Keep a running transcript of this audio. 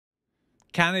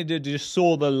Canada just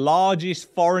saw the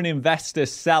largest foreign investor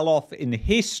sell-off in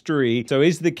history. So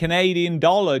is the Canadian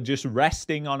dollar just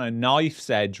resting on a knife's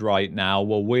edge right now?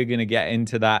 Well, we're going to get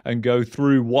into that and go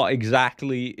through what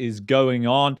exactly is going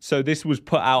on. So this was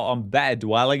put out on Better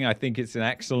Dwelling. I think it's an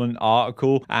excellent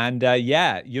article. And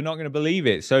yeah, you're not going to believe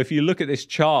it. So if you look at this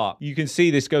chart, you can see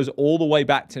this goes all the way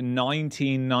back to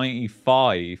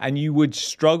 1995. And you would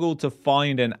struggle to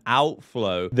find an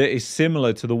outflow that is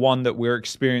similar to the one that we're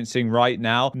experiencing right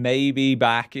now, maybe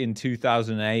back in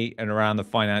 2008 and around the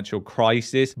financial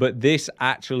crisis. But this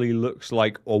actually looks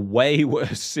like a way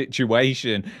worse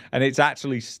situation, and it's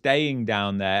actually staying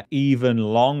down there even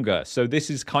longer. So this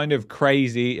is kind of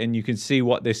crazy, and you can see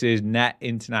what this is: net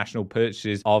international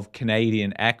purchases of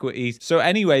Canadian equities. So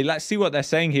anyway, let's see what they're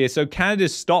saying here. So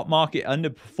Canada's stock market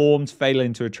underperforms,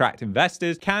 failing to attract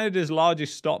investors. Canada's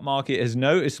largest stock market has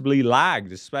noticeably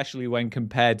lagged, especially when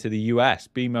compared to the US.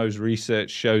 BMO's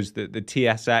research shows that the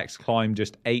TSX climbed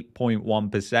just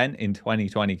 8.1% in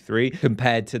 2023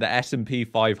 compared to the S&P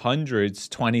 500's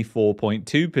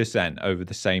 24.2% over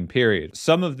the same period.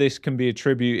 Some of this can be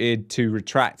attributed to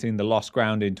retracting the lost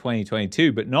ground in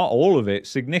 2022, but not all of it.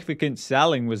 Significant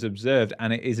selling was observed,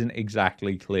 and it isn't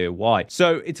exactly clear why.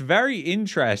 So it's very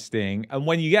interesting, and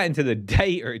when you get into the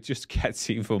data, it just gets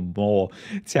even more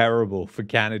terrible for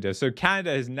Canada. So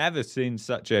Canada has never seen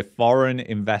such a foreign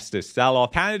investor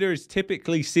sell-off. Canada is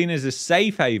typically seen as a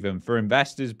safe haven for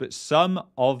investors, but some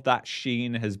of that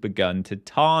sheen has begun to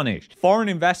tarnish. Foreign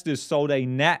investors sold a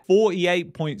net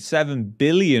 48.7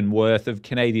 billion worth of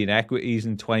Canadian equities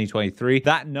in 2023.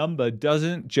 That number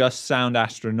doesn't just sound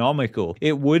astronomical.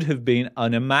 It would have been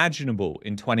unimaginable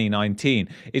in 2019.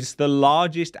 It's the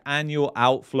largest annual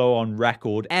outflow on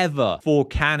record ever for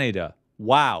Canada.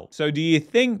 Wow. So do you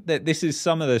think that this is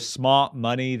some of the smart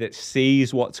money that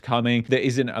sees what's coming, that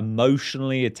isn't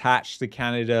emotionally attached to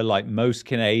Canada like most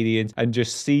Canadians, and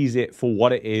just sees it for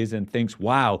what it is and thinks,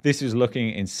 wow, this is looking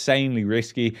insanely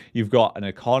risky? You've got an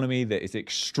economy that is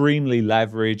extremely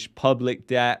leveraged, public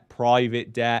debt,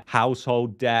 private debt,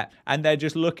 household debt, and they're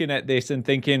just looking at this and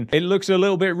thinking, it looks a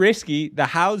little bit risky. The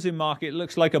housing market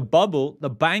looks like a bubble.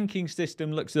 The banking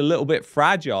system looks a little bit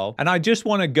fragile. And I just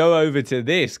want to go over to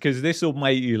this because this will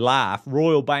make you laugh.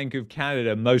 Royal Bank of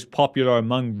Canada, most popular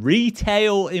among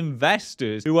retail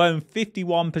investors who own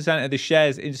 51% of the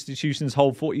shares. Institutions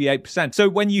hold 48%. So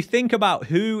when you think about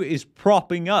who is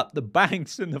propping up the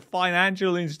banks and the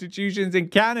financial institutions in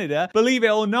Canada, believe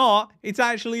it or not, it's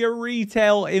actually a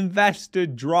retail investor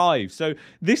drive. So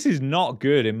this is not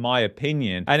good in my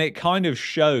opinion, and it kind of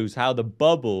shows how the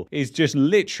bubble is just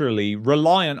literally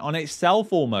reliant on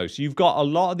itself almost. You've got a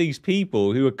lot of these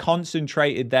people who are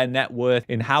concentrated their net worth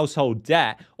in household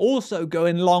debt, also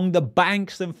going long the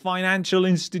banks and financial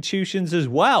institutions as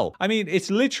well. I mean,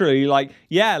 it's literally like,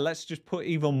 yeah, let's just put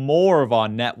even more of our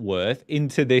net worth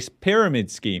into this pyramid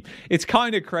scheme. It's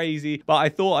kind of crazy, but I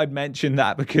thought I'd mention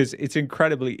that because it's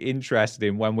incredibly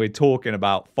interesting when we're talking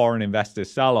about foreign investor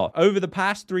sell-off. Over the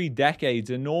past 3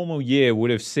 decades, a normal year would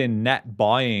have seen net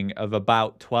buying of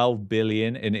about 12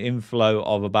 billion, an inflow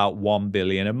of about 1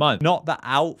 billion a month, not the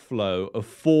outflow of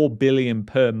 4 billion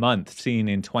per month seen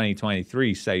in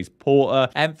 2023, says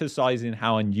Porter, emphasizing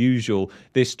how unusual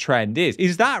this trend is.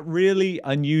 Is that really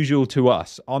unusual to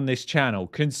us on this channel,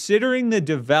 considering the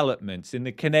developments in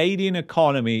the Canadian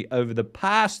economy over the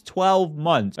past 12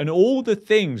 months and all the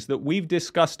things that we've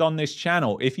discussed on this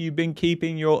channel? If you've been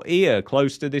keeping your ear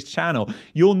close to this channel,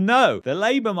 you'll know the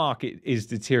labor market is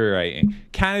deteriorating.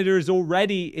 Canada is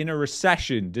already in a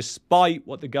recession, despite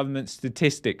what the government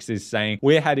statistics is saying.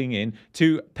 We're heading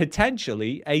into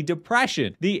potentially a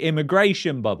depression. The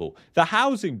immigration bubble, the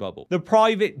housing bubble, the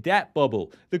private debt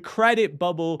bubble, the credit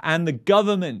bubble, and the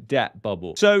government debt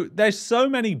bubble. So there's so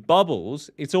many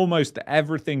bubbles. It's almost the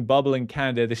everything bubble in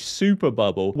Canada, the super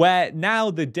bubble, where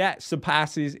now the debt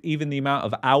surpasses even the amount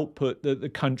of output that the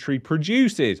country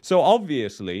produces. So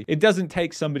obviously, it doesn't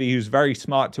take somebody who's very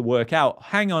smart to work out,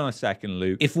 hang on a second,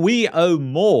 Luke, if we owe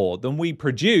more than we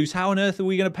produce, how on earth are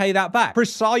we going to pay that back?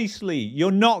 Precisely,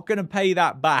 you're not going to pay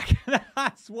that back.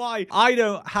 That's why I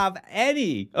don't have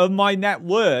any of my net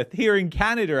worth here in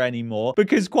Canada anymore,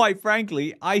 because quite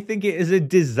frankly, I think it is a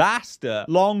disaster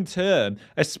long term,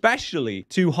 especially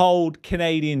to hold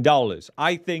Canadian dollars.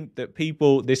 I think that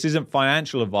people, this isn't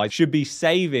financial advice, should be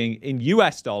saving in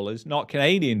US dollars, not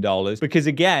Canadian dollars, because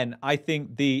again, I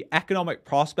think the economic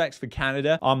prospects for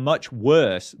Canada are much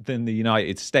worse than the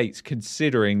United States,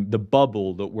 considering the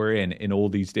bubble that we're in all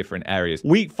these different areas.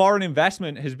 Weak foreign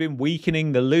investment has been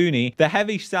weakening the loonie. The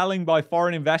heavy selling by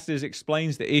foreign investors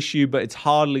explains the issue, but it's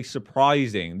hardly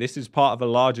surprising. This is part of a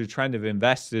larger trend of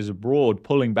investors abroad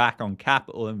pulling back on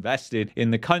capital invested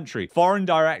in the country. Foreign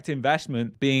direct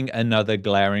investment being another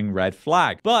glaring red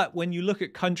flag. But when you look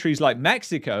at countries like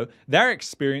Mexico, they're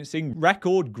experiencing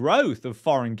record growth of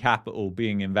foreign capital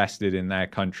being invested in their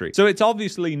country. So it's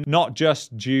obviously not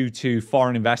just due to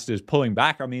foreign investors pulling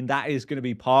back. I mean, that is going to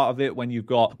be part of it when you've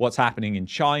got what's happening in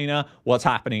China, what's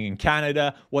happening in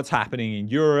Canada, what's happening in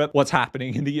Europe, what's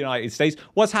happening in the United States,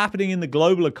 what's happening in the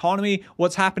global economy,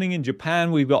 what's happening in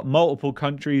Japan. We've got multiple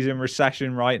countries in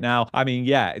recession right now. I mean,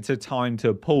 yeah, it's a time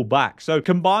to pull back. So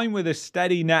combined with a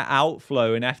steady net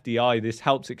outflow in FDI, this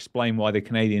helps explain why the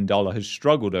Canadian dollar has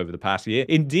struggled over the past year.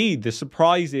 Indeed, the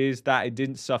surprise is that it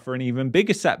didn't suffer an even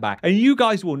bigger setback. And you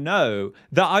guys will know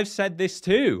that I've said this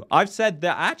too. I've said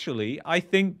that actually, I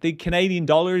think the Canadian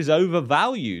dollar is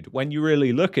overvalued when you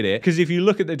really look at it. Because if you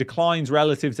look at the declines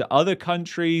relative to other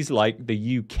countries like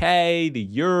the UK, the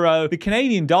euro, the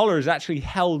Canadian dollar has actually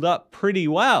held up pretty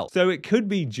well. So it could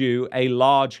be due a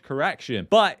large correction.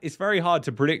 But it's very hard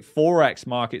to predict Forex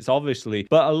markets, obviously.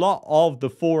 But a lot of the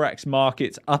Forex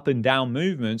markets up and down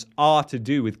movements are to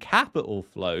do with capital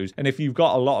flows. And if you've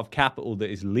got a lot of capital that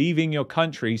is leaving your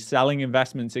country, selling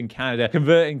investments in Canada,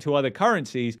 converting to other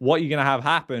currencies, what you're going to have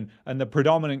happen, and the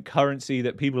predominant currency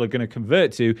that people are going to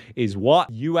convert to is what?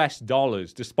 US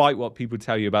dollars, despite what people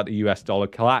tell you about the US dollar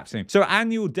collapsing. So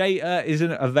annual data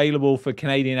isn't available for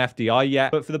Canadian FDI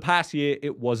yet, but for the past year,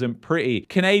 it wasn't pretty.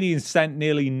 Canadians sent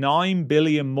nearly $9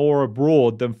 billion more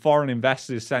abroad than foreign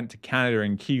investors sent to Canada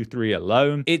in Q3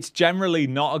 alone. It's generally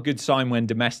not a good sign when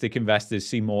domestic investors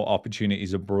see more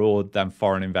opportunities abroad than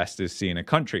foreign investors see in a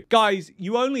country. Guys,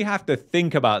 you only have to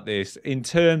think about this in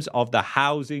terms of the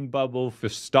housing bubble for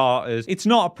starters. It's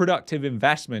not a productive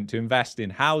investment to invest in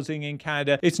housing in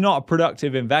Canada. It's not a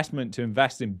productive investment to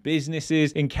invest in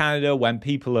businesses in Canada when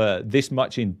people are this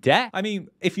much in debt. I mean,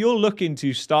 if you're looking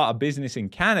to start a business in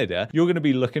Canada, you're going to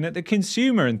be looking at the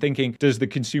consumer and thinking, does the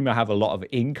consumer have a lot of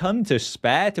income to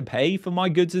spare to pay for my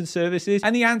goods and services?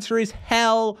 And the answer is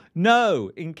hell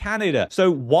no in Canada.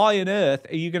 So why on earth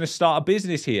are you going to start a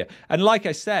business here? And like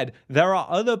I said, there are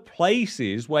other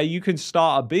places where you can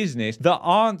start a business that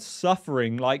aren't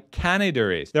suffering like Canada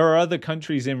is. There are other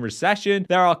countries in recession.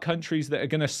 There are countries that are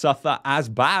going to suffer as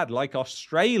bad, like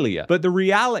Australia. But the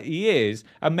reality is,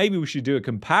 and maybe we should do a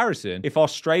comparison, if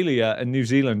Australia and New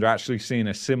Zealand are actually seeing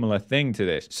a similar thing to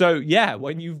this. So yeah,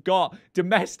 when you've got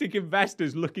domestic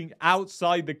investors looking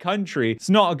outside the country, it's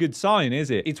not a good sign,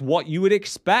 is it? It's what you would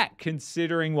expect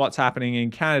considering what's happening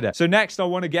in Canada. So next I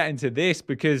want to get into this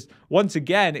because once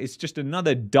again, it's just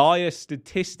another dire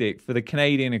statistic for the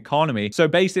Canadian economy. So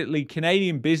basically,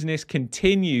 Canadian business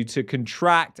continue to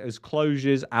contract as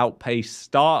closures outpace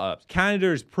startups.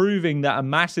 Canada is proving that a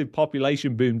massive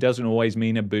population boom doesn't always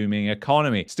mean a booming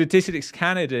economy. Statistics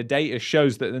Canada data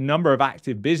shows that the number of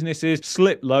active businesses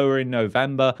slipped lower in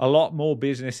November. A lot more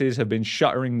businesses have been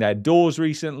shuttering their doors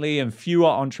recently, and fewer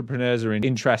entrepreneurs are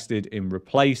interested in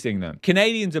replacing them.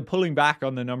 Canadians are pulling back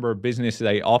on the number of businesses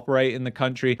they operate in the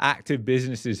country. Active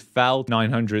businesses fell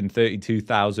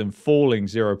 932,000, falling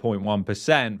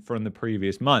 0.1% from the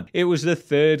previous month. It was the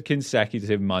third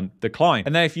consecutive month decline.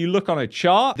 And then if you look on a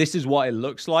chart, this is what it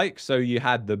looks like. So you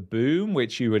had the boom,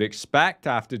 which you would expect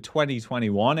after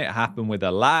 2021. It happened with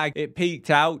a lag. It peaked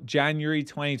out January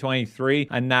 2023,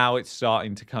 and now it's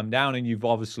starting to come down. And you've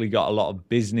obviously got a lot of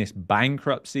business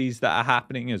bankruptcies that are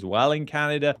happening as well in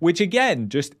Canada, which again,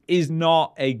 just is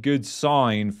not a good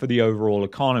sign for the overall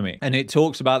economy. And it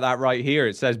talks about that right here.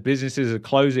 It says businesses are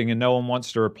closing and no one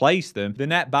wants to replace them. The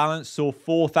net balance saw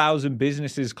 4,000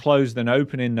 businesses closed and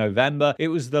open in November. It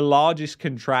was the largest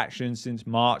contraction since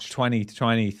March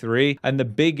 2023 and the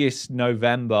biggest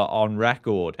November on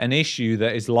record, an issue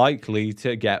that is likely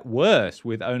to get worse,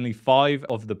 with only 5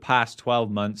 of the past 12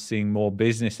 months seeing more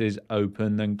businesses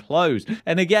open than closed.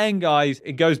 And again, guys,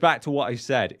 it goes back to what I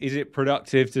said. Is it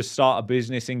productive to start a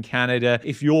business in Canada?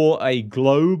 If you're a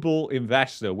global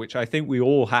investor, which I think we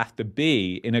all have to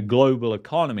be in a global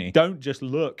economy, don't just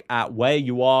look at where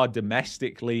you are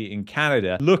domestically in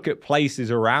Canada. Look at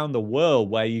places around the world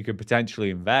where you could potentially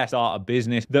invest, start a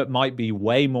business that might be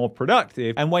way more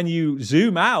productive. And when you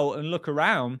zoom out and look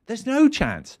around, there's no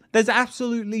chance. There's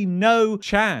absolutely no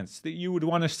chance that you would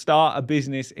want to start a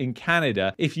business in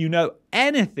Canada if you know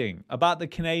anything about the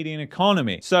Canadian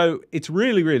economy. So it's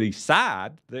really, really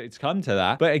sad that it's come to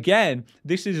that. But again,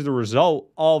 this is the result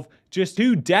of just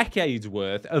 2 decades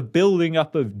worth of building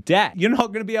up of debt. You're not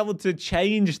going to be able to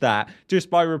change that just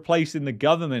by replacing the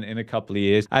government in a couple of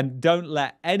years. And don't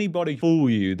let anybody fool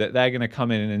you that they're going to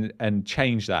come in and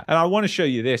change that. And I want to show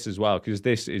you this as well, because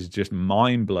this is just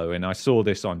mind-blowing. I saw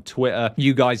this on Twitter.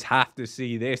 You guys have to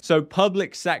see this. So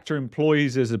public sector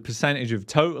employees as a percentage of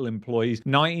total employees,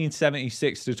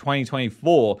 1976 to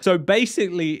 2024. So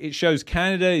basically it shows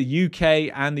Canada,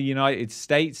 UK, and the United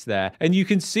States there. And you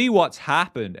can see what's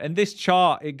happened. And this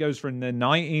chart, it goes from the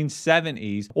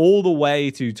 1970s all the way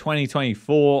to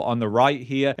 2024 on the right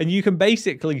here. And you can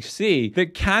basically see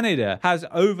that Canada has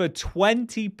over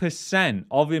 20%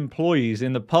 of employees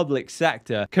in the public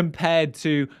sector compared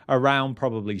to around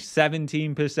probably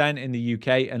 17% in the UK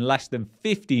and less than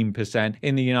 15%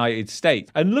 in the United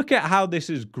States. And look at how this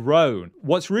has grown.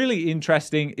 What's really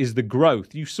interesting is the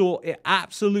growth. You saw it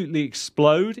absolutely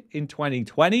explode in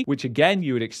 2020, which again,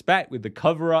 you would expect with the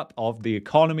cover-up of the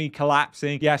economy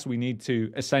collapsing. Yes, we need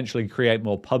to essentially create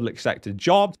more public sector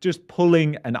jobs, just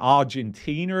pulling an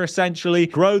Argentina essentially,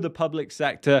 grow the public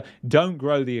sector, don't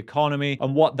grow the economy.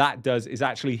 And what that does is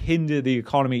actually hinder the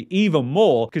economy even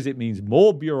more, because it means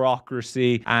more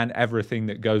bureaucracy and everything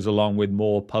that goes along with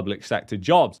more public sector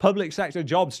jobs. Public sector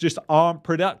jobs just aren't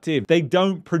productive. They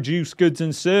don't produce goods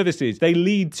and services. They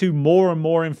lead to more and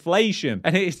more inflation.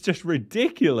 And it's just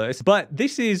ridiculous. But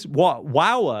this is what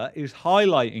WOWR is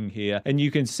highlighting here. And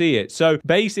you can see it. So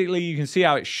basically, you can see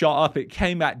how it shot up. It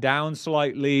came back down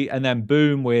slightly. And then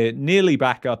boom, we're nearly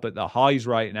back up at the highs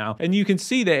right now. And you can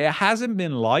see that it hasn't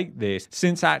been like this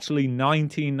since actually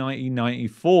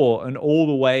 1994 and all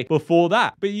the way before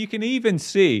that. But you can even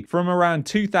see from around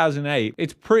 2008,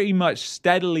 it's pretty much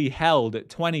steadily held at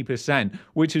 20%,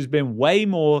 which has been way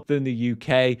more than the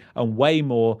UK and way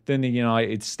more than the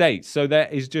United States. So there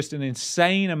is just an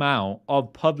insane amount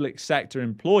of public sector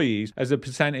employees as a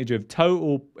percentage of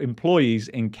total employees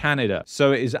in Canada.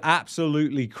 So it is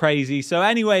absolutely crazy. So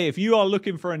anyway, if you are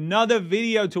looking for another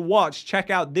video to watch, check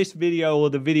out this video or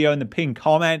the video in the pinned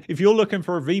comment. If you're looking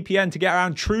for a VPN to get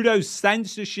around Trudeau's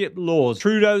censorship laws,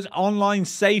 Trudeau's online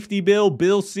safety bill,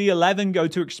 Bill C-11, go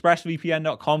to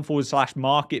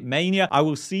expressvpn.com/market mania. I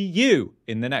will see you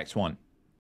in the next one.